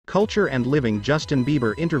Culture and Living. Justin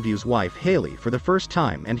Bieber interviews wife Hailey for the first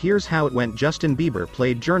time, and here's how it went. Justin Bieber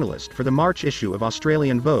played journalist for the March issue of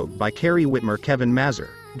Australian Vogue by CARRIE WITTMER. Kevin Mazur.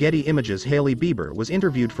 Getty Images. Hailey Bieber was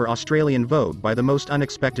interviewed for Australian Vogue by the most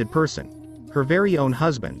unexpected person. Her very own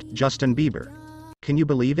husband, Justin Bieber. Can you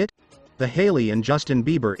believe it? The Hailey and Justin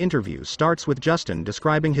Bieber interview starts with Justin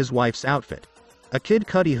describing his wife's outfit. A Kid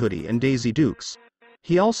Cudi hoodie and Daisy Dukes.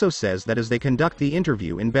 He also says that as they conduct the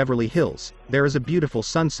interview in Beverly Hills, there is a beautiful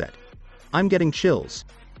sunset. I'm getting chills.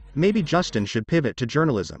 Maybe Justin should pivot to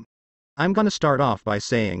journalism. I'm gonna start off by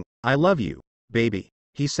saying, I love you, baby,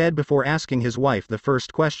 he said before asking his wife the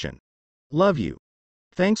first question. Love you.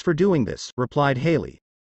 Thanks for doing this, replied Hailey.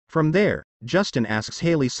 From there, Justin asks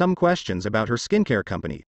Hailey some questions about her skincare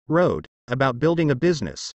company, Rhode, about building a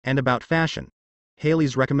business, and about fashion.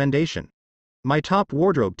 Hailey's recommendation. My top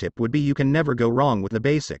wardrobe tip would be you can never go wrong with the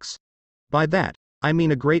basics. By that, I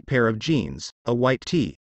mean a great pair of jeans, a white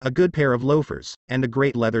tee, a good pair of loafers, and a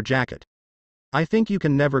great leather jacket. I think you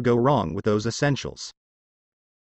can never go wrong with those essentials.